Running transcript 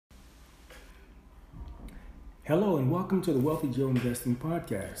Hello and welcome to the Wealthy Joe Investing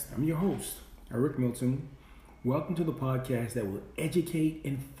Podcast. I'm your host, Eric Milton. Welcome to the podcast that will educate,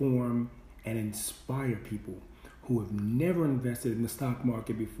 inform, and inspire people who have never invested in the stock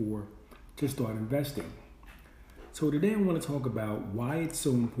market before to start investing. So today I want to talk about why it's so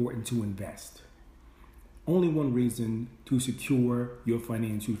important to invest. Only one reason: to secure your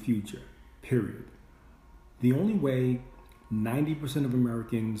financial future, period. The only way 90% of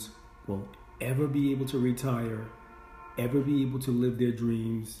Americans will ever be able to retire, ever be able to live their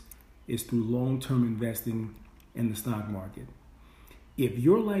dreams, is through long-term investing in the stock market. If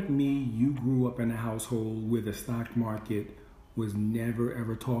you're like me, you grew up in a household where the stock market was never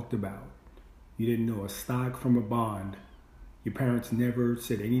ever talked about. You didn't know a stock from a bond. Your parents never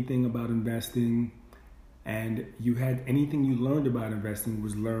said anything about investing, and anything you learned about investing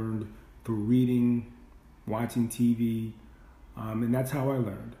was learned through reading, watching TV, and that's how I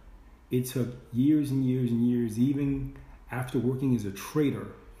learned. It took years and years and years. Even after working as a trader,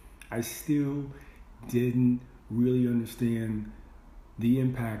 I still didn't really understand the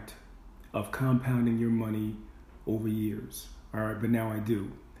impact of compounding your money over years. All right, but now I do.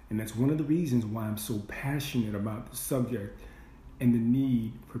 And that's one of the reasons why I'm so passionate about the subject and the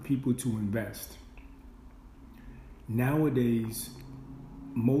need for people to invest. Nowadays,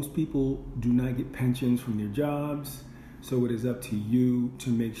 most people do not get pensions from their jobs. So it is up to you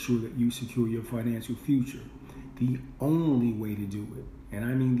to make sure that you secure your financial future. The only way to do it, and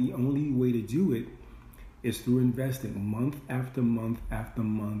I mean the only way to do it, is through investing month after month after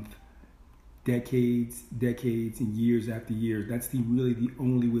month, decades, and years after years. That's really the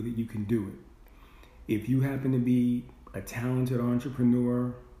only way that you can do it. If you happen to be a talented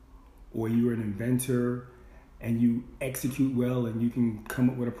entrepreneur or you're an inventor and you execute well and you can come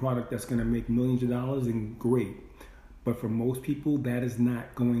up with a product that's going to make millions of dollars, then great. But for most people, that is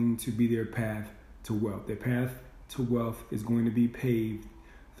not going to be their path to wealth. Their path to wealth is going to be paved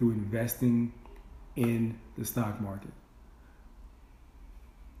through investing in the stock market.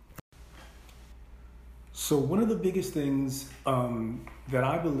 So one of the biggest things that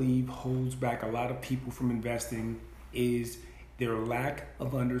I believe holds back a lot of people from investing is their lack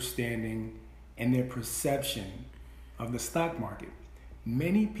of understanding and their perception of the stock market.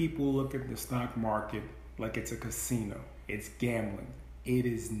 Many people look at the stock market like it's a casino. It's gambling. It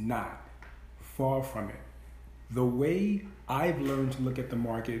is not. Far from it. The way I've learned to look at the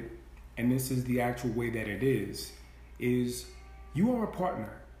market, and this is the actual way that it is you are a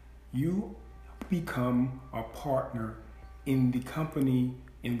partner. You become a partner in the company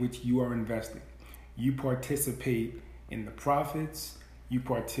in which you are investing. You participate in the profits. You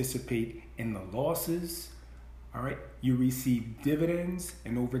participate in the losses. All right, you receive dividends,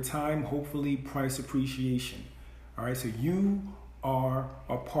 and over time, hopefully, price appreciation. All right, so you are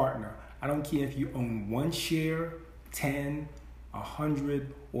a partner. I don't care if you own 1 share, 10,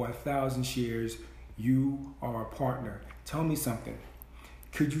 100, or 1,000 shares, you are a partner. Tell me something.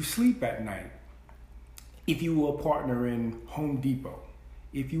 Could you sleep at night if you were a partner in Home Depot,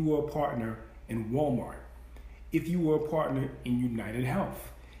 if you were a partner in Walmart, if you were a partner in United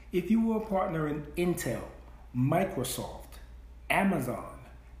Health, if you were a partner in Intel, Microsoft, Amazon,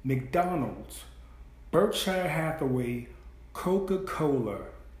 McDonald's, Berkshire Hathaway, Coca-Cola,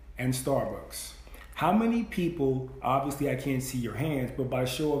 and Starbucks? How many people, obviously I can't see your hands, but by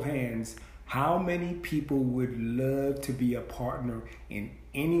show of hands, how many people would love to be a partner in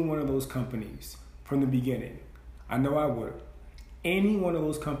any one of those companies from the beginning? I know I would. Any one of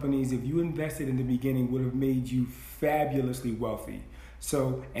those companies, if you invested in the beginning, would have made you fabulously wealthy.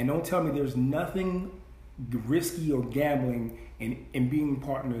 So, and don't tell me there's nothing risky or gambling in being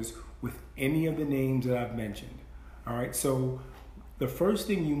partners with any of the names that I've mentioned. All right, so the first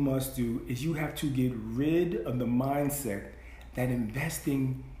thing you must do is you have to get rid of the mindset that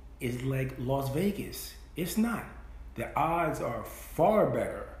investing is like Las Vegas. It's not. The odds are far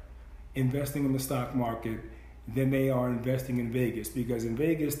better investing in the stock market than they are investing in Vegas, because in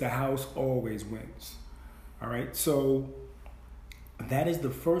Vegas, the house always wins. All right, so that is the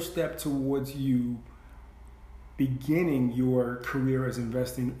first step towards you beginning your career as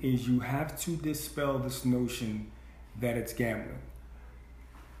investing, is you have to dispel this notion that it's gambling.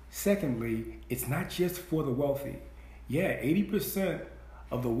 Secondly, it's not just for the wealthy. Yeah, 80%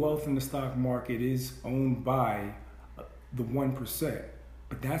 of the wealth in the stock market is owned by the 1%,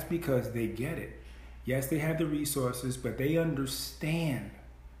 but that's because they get it. Yes, they have the resources, but they understand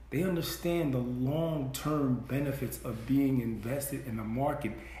the long-term benefits of being invested in the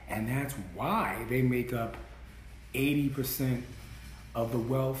market, and that's why they make up 80% of the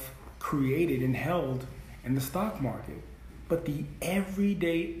wealth created and held in the stock market. But the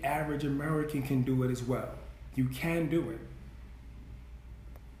everyday average American can do it as well. You can do it.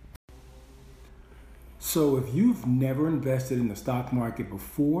 So if you've never invested in the stock market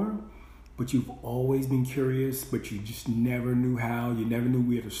before, but you've always been curious, but you just never knew how, you never knew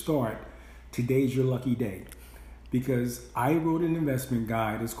where to start, today's your lucky day. Because I wrote an investment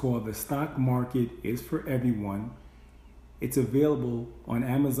guide. It's called The Stock Market is for Everyone. It's available on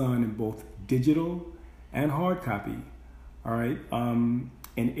Amazon in both digital and hard copy. All right.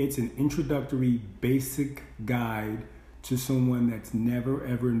 And it's an introductory basic guide to someone that's never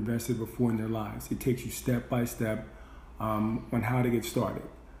ever invested before in their lives. It takes you step by step on how to get started.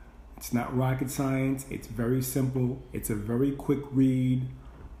 It's not rocket science. It's very simple. It's a very quick read,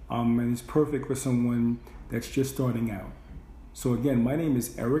 and it's perfect for someone that's just starting out. So again, my name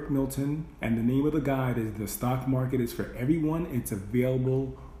is Eric Milton, and the name of the guide is The Stock Market is for Everyone. It's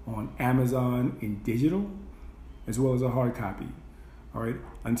available on Amazon in digital as well as a hard copy. All right,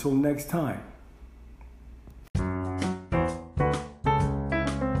 until next time.